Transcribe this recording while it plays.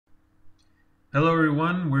Hello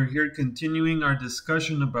everyone, we're here continuing our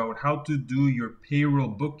discussion about how to do your payroll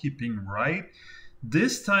bookkeeping right.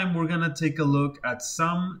 This time we're going to take a look at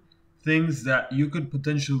some things that you could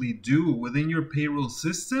potentially do within your payroll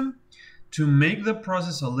system to make the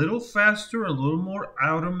process a little faster, a little more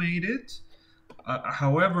automated.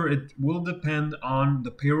 However, it will depend on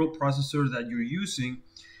the payroll processor that you're using.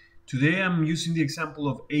 Today I'm using the example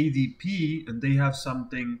of ADP, and they have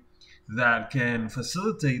something that can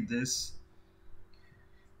facilitate this.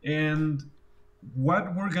 And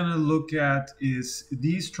what we're going to look at is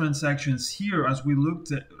these transactions here. As we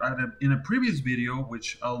looked at in a previous video,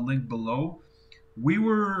 which I'll link below, we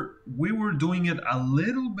were doing it a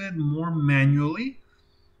little bit more manually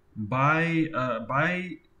by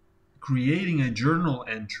creating a journal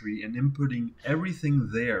entry and inputting everything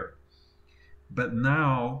there. But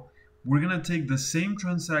now we're going to take the same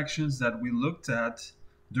transactions that we looked at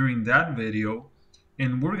during that video,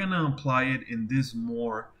 and we're going to apply it in this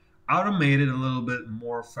more automated, a little bit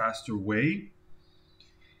more faster way.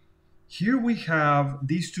 Here we have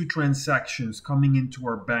these two transactions coming into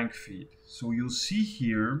our bank feed. So you'll see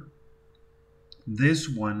here, this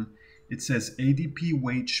one, it says ADP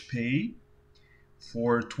wage pay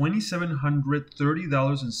for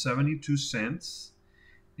 $2,730.72.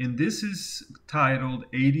 And this is titled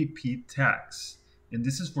ADP tax. And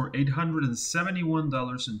this is for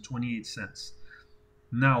 $871.28.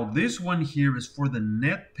 Now, this one here is for the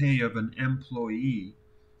net pay of an employee,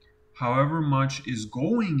 however much is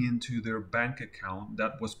going into their bank account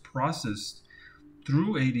that was processed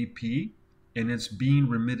through ADP and it's being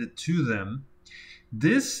remitted to them.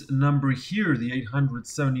 This number here, the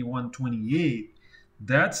 871.28,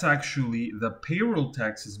 that's actually the payroll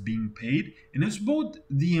taxes being paid, and it's both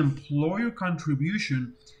the employer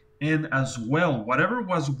contribution and as well whatever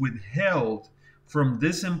was withheld from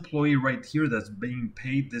this employee right here that's being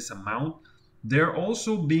paid this amount. They're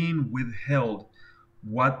also being withheld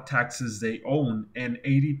what taxes they own, and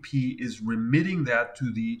ADP is remitting that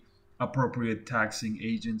to the appropriate taxing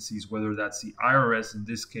agencies, whether that's the IRS in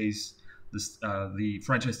this case, the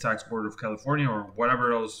Franchise Tax Board of California, or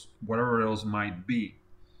whatever else might be.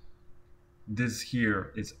 This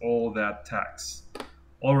here is all that tax.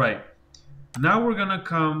 All right, now we're gonna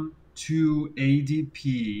come to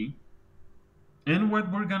ADP. And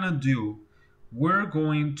what we're going to do, we're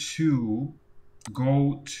going to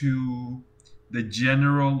go to the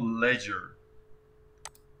general ledger.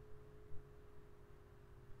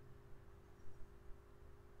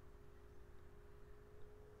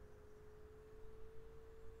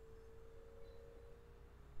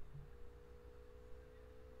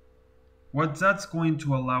 What that's going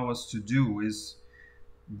to allow us to do is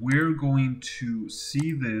we're going to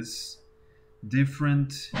see this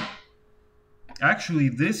different. Actually,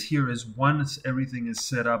 this here is once everything is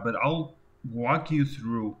set up, but I'll walk you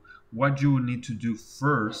through what you would need to do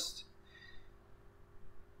first.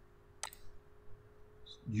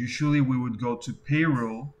 Usually we would go to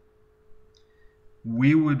payroll.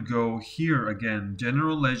 We would go here again,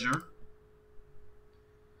 general ledger.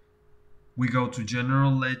 We go to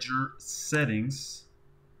general ledger settings.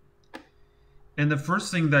 And the first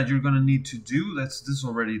thing that you're going to need to do, this is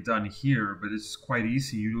already done here, but it's quite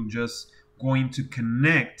easy. You'll just going to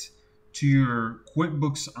connect to your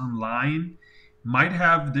QuickBooks Online. Might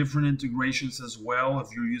have different integrations as well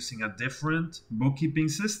if you're using a different bookkeeping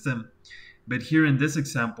system. But here in this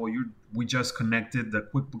example, we just connected the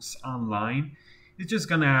QuickBooks Online. It's just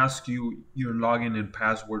going to ask you your login and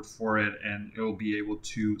password for it, and it'll be able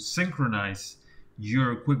to synchronize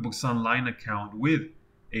your QuickBooks Online account with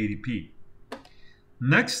ADP.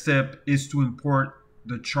 Next step is to import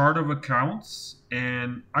the chart of accounts,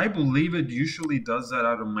 and I believe it usually does that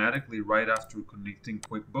automatically right after connecting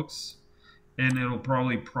QuickBooks, and it'll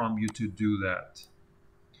probably prompt you to do that.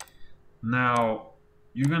 Now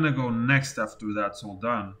you're gonna go next after that's all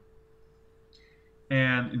done,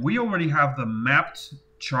 and we already have the mapped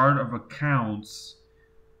chart of accounts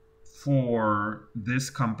for this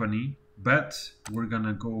company, but we're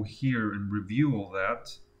gonna go here and review all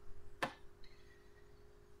that.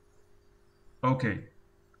 Okay,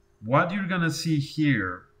 what you're gonna see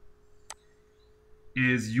here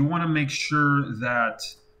is you want to make sure that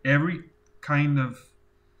every kind of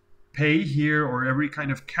pay here or every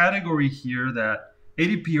kind of category here that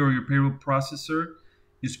ADP or your payroll processor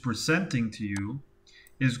is presenting to you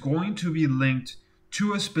is going to be linked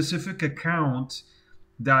to a specific account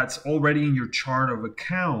that's already in your chart of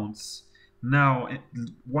accounts. Now,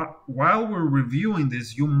 while we're reviewing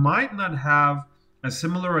this, you might not have a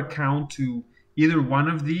similar account to either one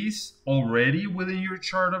of these already within your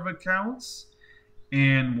chart of accounts.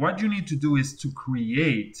 And what you need to do is to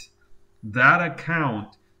create that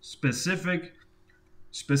account specifically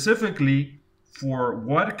for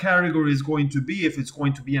what category is going to be, if it's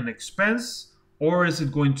going to be an expense or is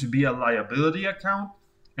it going to be a liability account.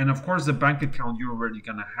 And of course the bank account you're already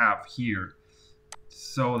gonna have here.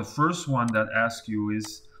 So the first one that asks you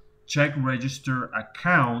is check register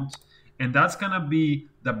account, and that's gonna be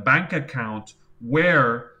the bank account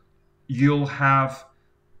where you'll have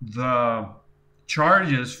the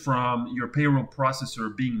charges from your payroll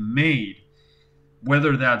processor being made,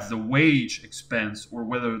 whether that's the wage expense or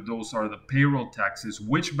whether those are the payroll taxes.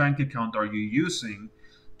 Which bank account are you using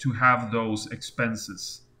to have those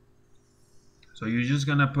expenses? So you're just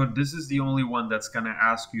gonna put, this is the only one that's gonna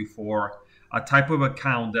ask you for a type of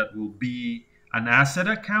account that will be an asset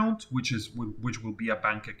account, which will be a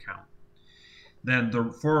bank account. Then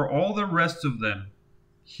for all the rest of them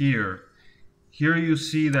here you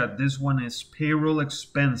see that this one is payroll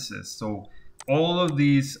expenses. So all of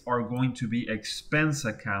these are going to be expense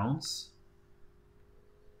accounts.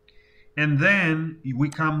 And then we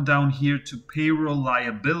come down here to payroll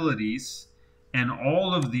liabilities, and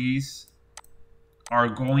all of these are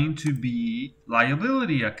going to be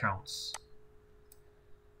liability accounts.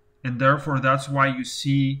 And therefore, that's why you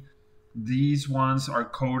see these ones are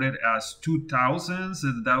coded as 2000s,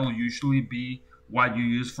 and that will usually be what you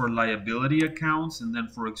use for liability accounts. And then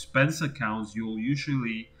for expense accounts, you'll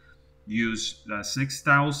usually use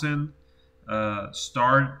 6,000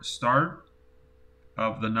 start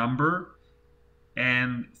of the number.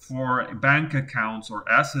 And for bank accounts or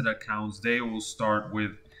asset accounts, they will start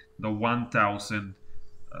with the 1,000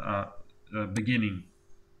 beginning.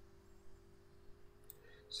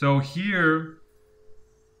 So here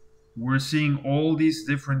we're seeing all these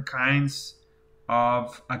different kinds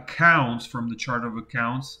of accounts from the chart of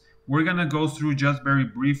accounts. We're gonna go through just very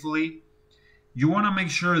briefly. You want to make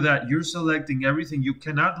sure that you're selecting everything. You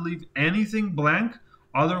cannot leave anything blank,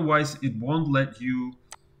 otherwise it won't let you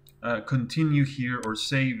continue here or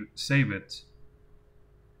save it.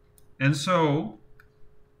 And so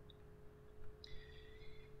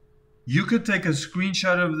you could take a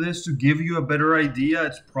screenshot of this to give you a better idea.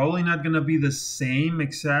 It's probably not going to be the same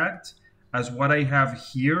exact as what I have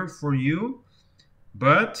here for you,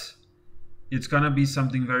 but it's going to be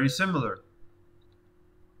something very similar.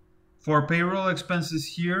 For payroll expenses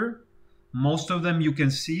here, most of them you can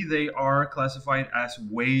see they are classified as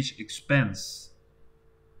wage expense.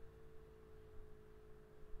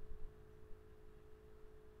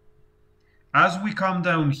 As we come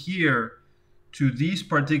down here to these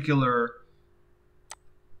particular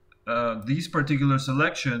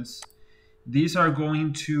selections, these are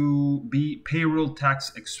going to be payroll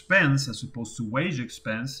tax expense as opposed to wage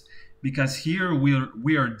expense, because here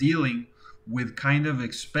we are dealing with kind of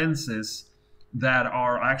expenses that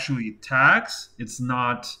are actually tax. It's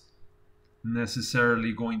not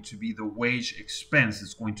necessarily going to be the wage expense,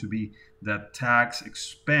 it's going to be the tax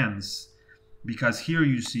expense, because here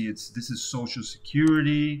you see this is Social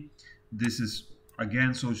Security, this is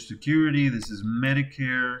again Social Security, this is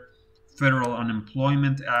Medicare, Federal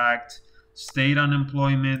Unemployment Act, state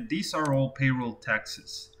unemployment. These are all payroll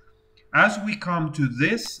taxes. As we come to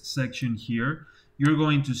this section here, you're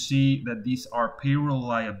going to see that these are payroll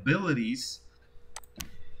liabilities.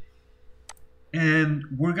 And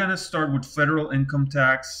we're going to start with federal income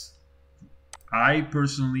tax. I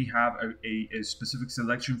personally have a specific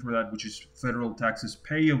selection for that, which is federal taxes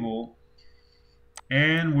payable.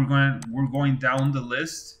 And we're going down the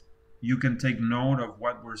list. You can take note of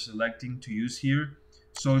what we're selecting to use here.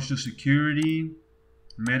 Social Security,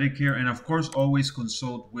 Medicare, and of course always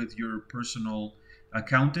consult with your personal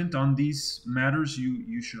accountant on these matters.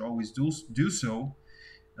 You should always do so.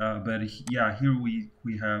 But yeah, here we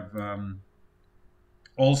have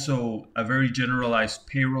also a very generalized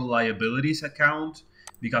payroll liabilities account,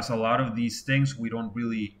 because a lot of these things we don't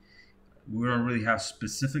really have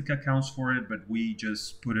specific accounts for it, but we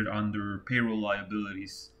just put it under payroll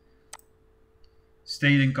liabilities.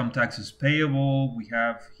 State income taxes payable, we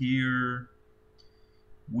have here,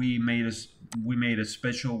 we made a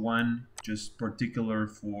special one just particular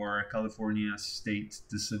for California State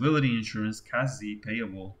Disability Insurance, CASD,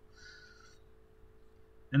 payable.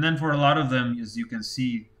 And then for a lot of them, as you can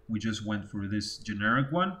see, we just went for this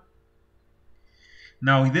generic one.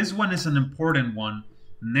 Now this one is an important one.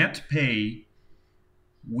 Net pay,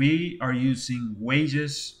 we are using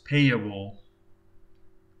wages payable.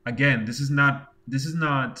 Again, this is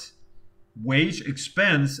not wage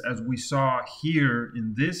expense as we saw here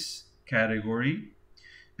in this category,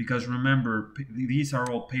 because remember, these are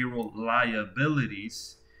all payroll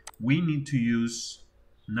liabilities. We need to use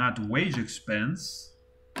not wage expense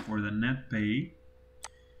for the net pay.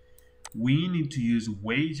 we need to use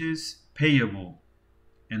wages payable.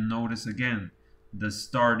 And notice again, the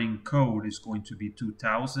starting code is going to be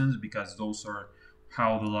 2000s because those are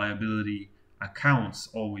how the liability accounts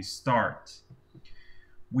always start.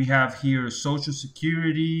 We have here Social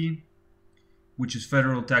Security, which is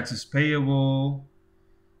federal taxes payable,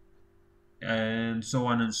 and so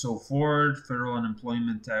on and so forth. Federal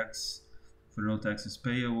unemployment tax, federal taxes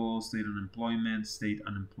payable, state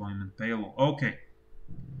unemployment payable. Okay,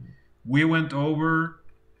 we went over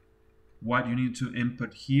what you need to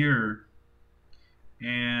input here,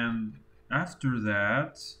 and after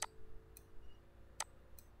that,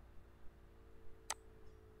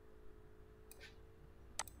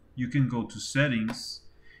 you can go to settings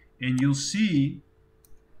and you'll see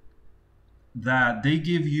that they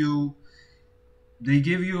give you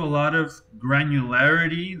a lot of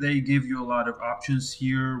granularity. They give you a lot of options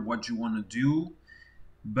here, what you want to do.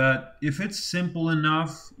 But if it's simple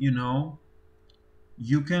enough, you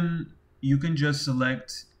can just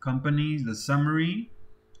select company, the summary,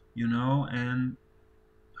 and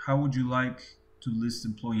how would you like to list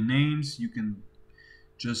employee names? You can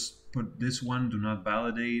just put this one, do not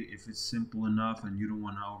validate, if it's simple enough and you don't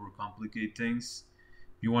want to overcomplicate things.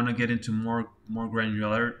 If you want to get into more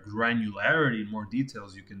granularity, more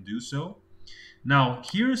details, you can do so. Now,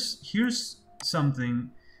 here's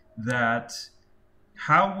something that,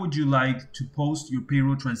 how would you like to post your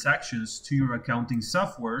payroll transactions to your accounting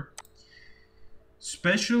software,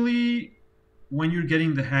 especially when you're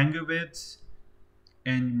getting the hang of it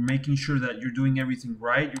and making sure that you're doing everything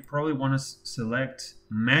right? You probably want to select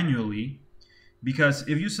manually, because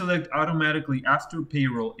if you select automatically after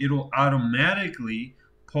payroll, it'll automatically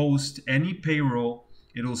post any payroll.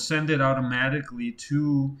 It'll send it automatically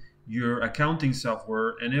to your accounting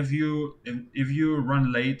software. And if you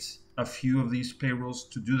run late a few of these payrolls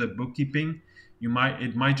to do the bookkeeping,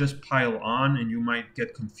 it might just pile on and you might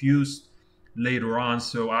get confused later on.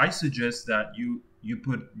 So I suggest that you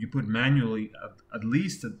put manually at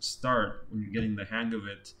least at the start when you're getting the hang of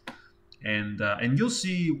it, and you'll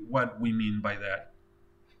see what we mean by that.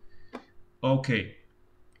 Okay,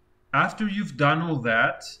 after you've done all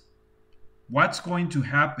that, what's going to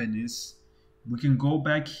happen is we can go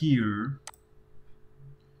back here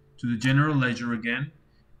to the general ledger again,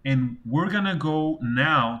 and we're gonna go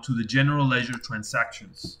now to the general ledger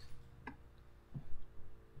transactions.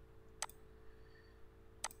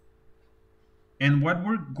 And what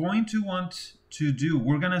we're going to want to do,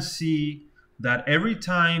 we're gonna see that every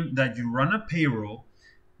time that you run a payroll,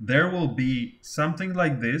 there will be something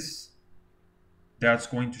like this that's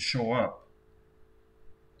going to show up.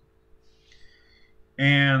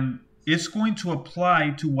 And it's going to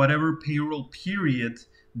apply to whatever payroll period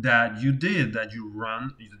that you did, that you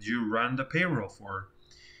run the payroll for.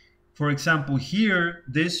 For example, here,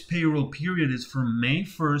 this payroll period is from May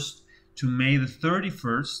 1st to May the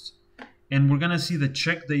 31st. And we're going to see the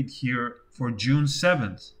check date here for June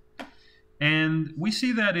 7th. And we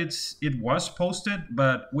see that it was posted,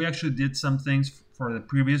 but we actually did some things for the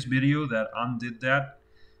previous video that undid that.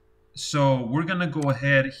 So we're going to go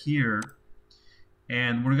ahead here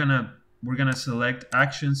and we're going to select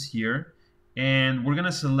actions here, and we're going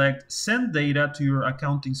to select send data to your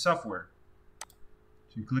accounting software.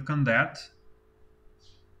 So you click on that,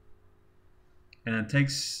 and it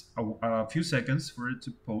takes a few seconds for it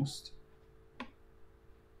to post.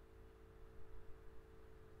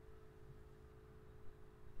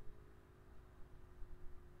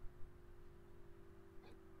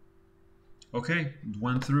 Okay, it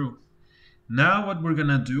went through. Now what we're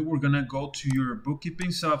gonna do, we're gonna go to your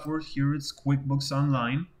bookkeeping software. Here it's QuickBooks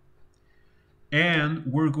Online. And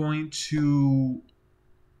we're going to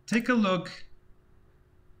take a look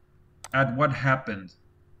at what happened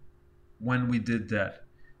when we did that.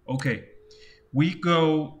 Okay, we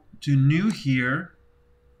go to new here.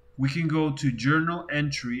 We can go to journal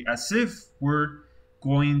entry as if we're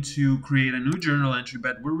going to create a new journal entry,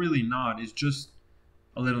 but we're really not. It's just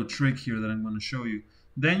a little trick here that I'm going to show you.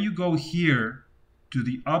 Then you go here to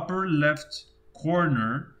the upper left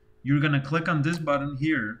corner. You're going to click on this button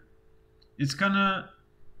here. It's going to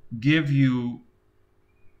give you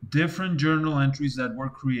different journal entries that were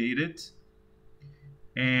created.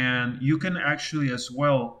 And you can actually as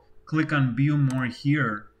well click on view more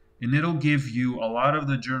here, and it'll give you a lot of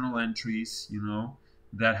the journal entries,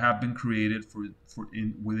 that have been created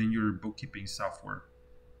within your bookkeeping software.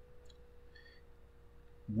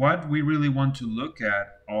 What we really want to look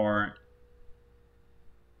at are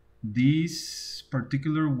these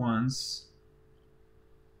particular ones.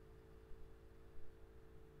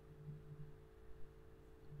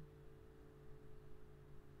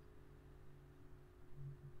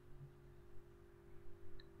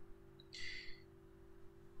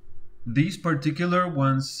 these particular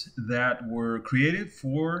ones that were created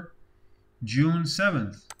for June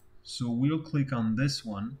 7th. So we'll click on this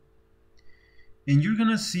one, and you're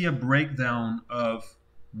gonna see a breakdown of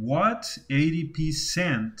what ADP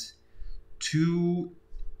sent to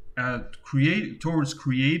towards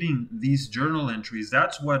creating these journal entries.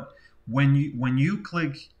 That's what, when you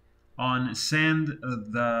click on send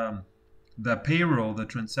the payroll, the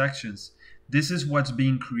transactions, this is what's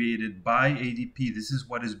being created by ADP. This is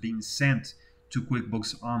what is being sent to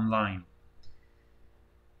QuickBooks Online.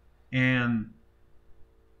 And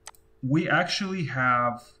we actually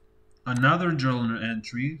have another journal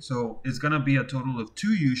entry, so it's gonna be a total of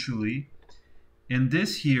 2 usually. And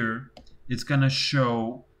this here, it's gonna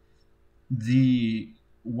show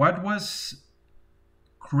what was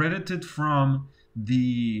credited from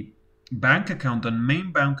the bank account, the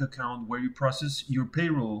main bank account where you process your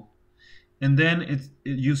payroll. And then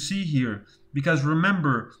you see here, because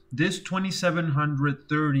remember, this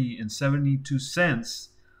 2,730 and 72 cents,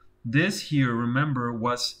 this here, remember,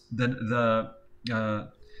 was the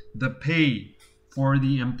pay for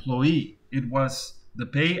the employee. It was the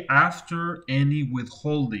pay after any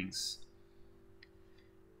withholdings.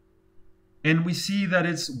 And we see that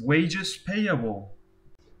it's wages payable.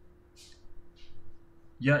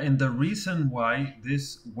 Yeah, and the reason why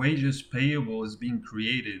this wages payable is being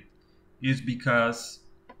created is because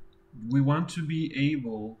we want to be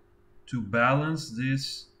able to balance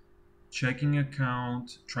this checking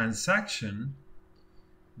account transaction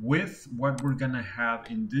with what we're gonna have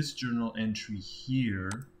in this journal entry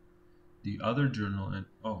here. The other journal,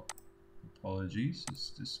 apologies, it's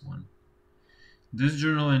this one. This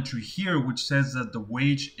journal entry here, which says that the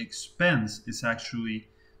wage expense is actually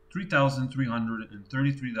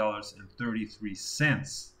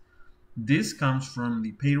 $3,333.33. This comes from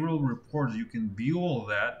the payroll report. You can view all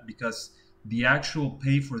that because the actual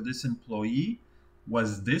pay for this employee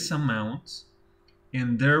was this amount,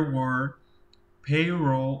 and there were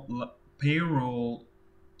payroll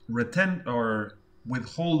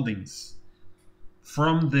withholdings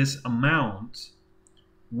from this amount,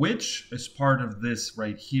 which is part of this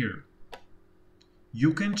right here.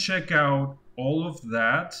 You can check out all of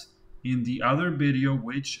that in the other video,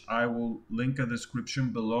 which I will link a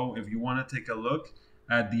description below if you want to take a look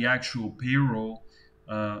at the actual payroll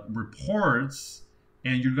reports,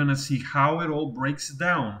 and you're going to see how it all breaks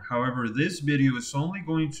down. However, this video is only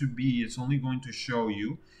going to show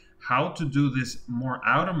you how to do this more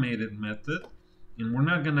automated method, and we're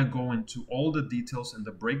not going to go into all the details and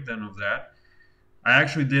the breakdown of that. I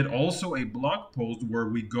actually did also a blog post where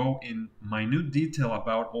we go in minute detail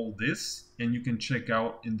about all this, and you can check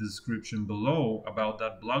out in the description below about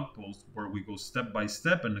that blog post where we go step by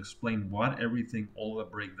step and explain what everything, all the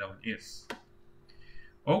breakdown is.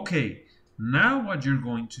 Okay, now what you're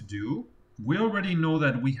going to do, we already know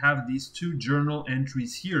that we have these 2 journal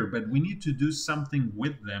entries here, but we need to do something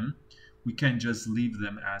with them. We can't just leave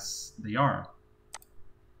them as they are.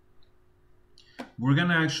 We're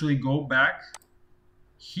gonna actually go back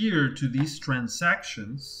here to these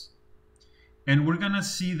transactions, and we're gonna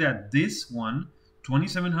see that this one,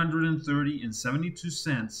 2,730 and 72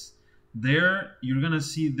 cents, there you're gonna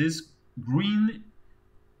see this green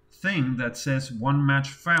thing that says one match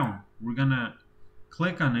found. We're gonna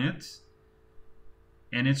click on it,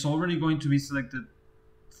 and it's already going to be selected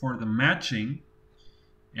for the matching,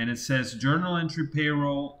 and it says journal entry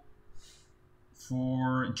payroll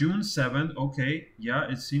for June 7th. Okay, yeah,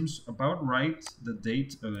 it seems about right, the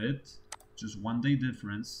date of it, just 1 day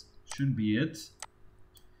difference should be it.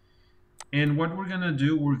 And what we're gonna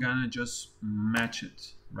do, we're gonna just match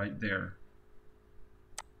it right there.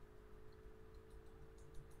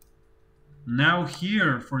 Now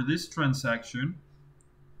here for this transaction,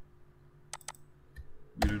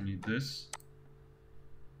 we don't need this.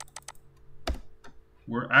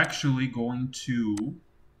 We're actually going to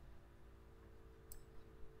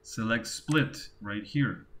select split right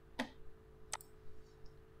here.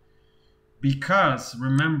 Because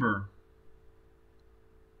remember,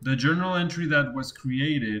 the journal entry that was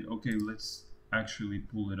created, okay, let's actually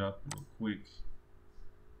pull it up real quick.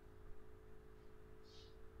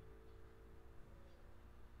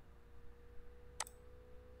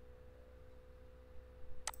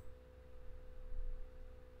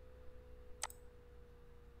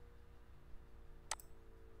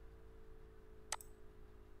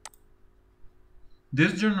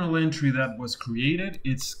 This journal entry that was created,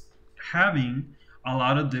 it's having a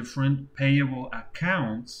lot of different payable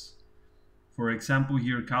accounts. For example,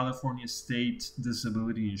 here, California State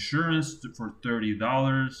Disability Insurance for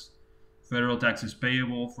 $30, federal taxes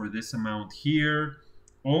payable for this amount here.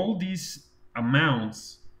 All these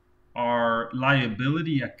amounts are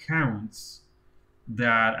liability accounts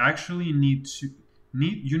that actually you need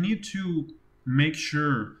to make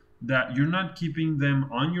sure that you're not keeping them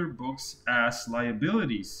on your books as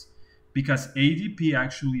liabilities, because ADP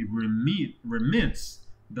actually remits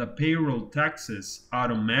the payroll taxes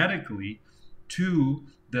automatically to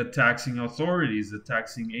the taxing authorities, the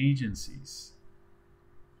taxing agencies.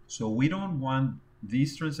 So we don't want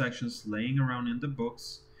these transactions laying around in the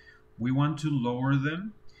books. We want to lower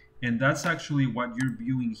them. And that's actually what you're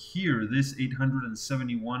viewing here. This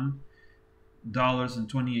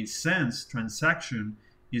 $871.28 transaction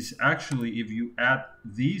is actually, if you add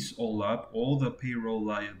these all up, all the payroll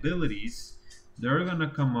liabilities, they're going to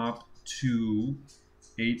come up to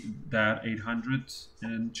that 800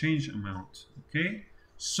 and change amount. Okay,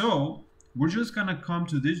 so we're just going to come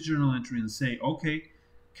to this journal entry and say, okay,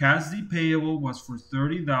 CASD payable was for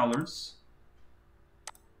 $30.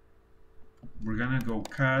 We're going to go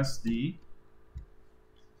CASD,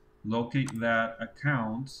 locate that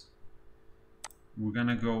account. We're going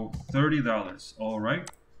to go $30. All right.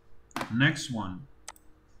 Next one.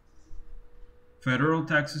 Federal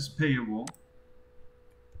taxes payable.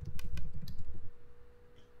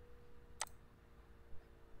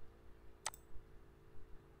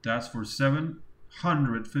 That's for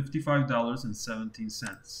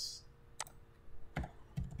 $755.17.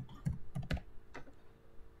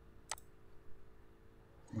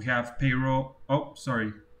 We have payroll. Oh,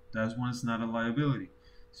 sorry. That one's not a liability.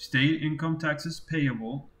 State income taxes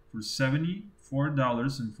payable for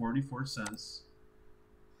 $74.44.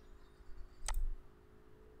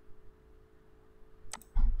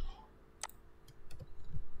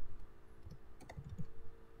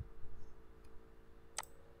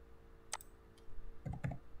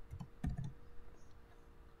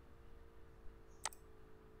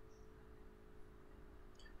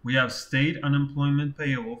 We have state unemployment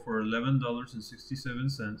payable for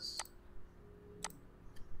 $11.67.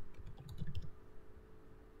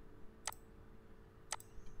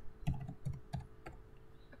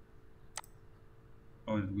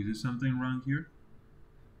 Oh, did we do something wrong here?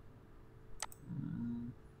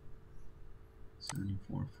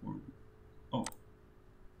 74.40. Oh,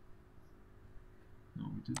 no,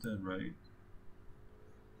 we did that right.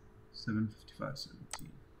 755.17.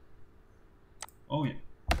 Oh yeah,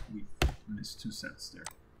 we missed 2 cents there.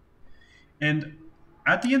 And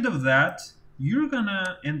at the end of that, you're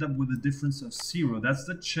gonna end up with a difference of 0. That's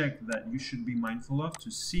the check that you should be mindful of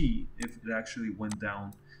to see if it actually went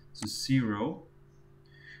down to 0.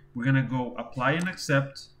 We're gonna go apply and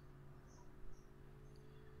accept.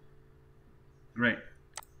 Great.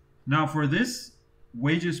 Now for this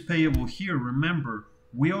wages payable here, remember,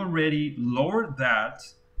 we already lowered that,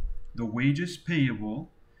 the wages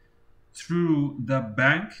payable, through the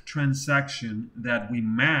bank transaction that we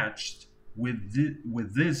matched with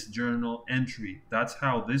this journal entry. That's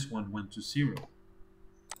how this one went to 0.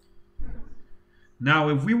 Now,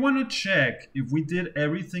 if we want to check if we did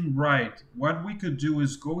everything right, what we could do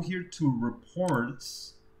is go here to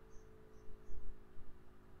reports,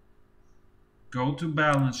 go to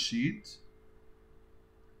balance sheet,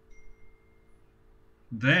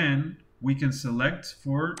 then we can select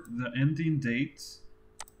for the ending date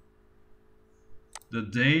the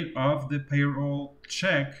date of the payroll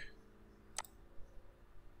check.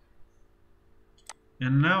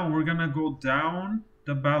 And now we're gonna go down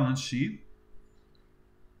the balance sheet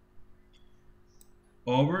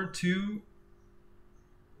over to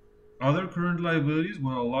other current liabilities,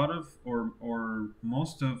 where a lot of or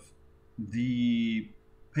most of the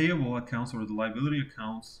payable accounts or the liability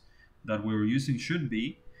accounts that we were using should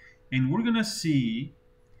be. And we're gonna see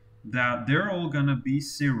that they're all gonna be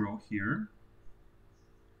 0 here.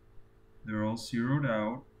 They're all zeroed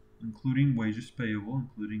out, including wages payable,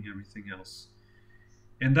 including everything else.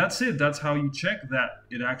 And that's it. That's how you check that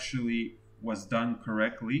it actually was done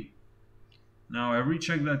correctly. Now, every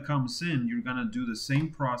check that comes in, you're going to do the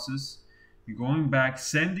same process. You're going back,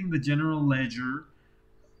 sending the general ledger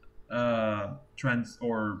post.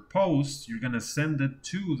 You're going to send it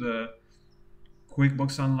to the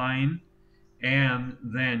QuickBooks Online, and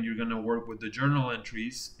then you're going to work with the journal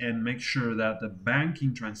entries and make sure that the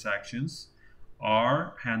banking transactions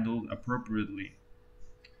are handled appropriately.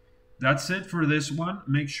 That's it for this one.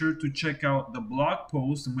 Make sure to check out the blog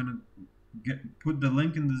post. I'm going to put the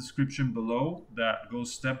link in the description below that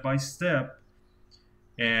goes step by step,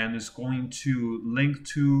 and it's going to link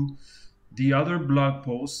to the other blog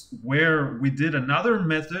post where we did another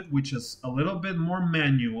method which is a little bit more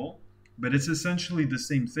manual, but it's essentially the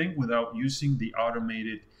same thing without using the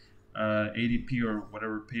automated ADP or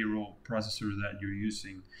whatever payroll processor that you're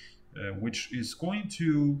using, which is going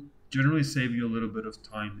to generally save you a little bit of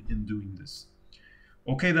time in doing this.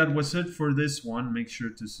 Okay, that was it for this one. Make sure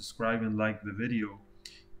to subscribe and like the video.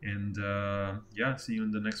 And yeah, see you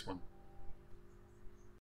in the next one.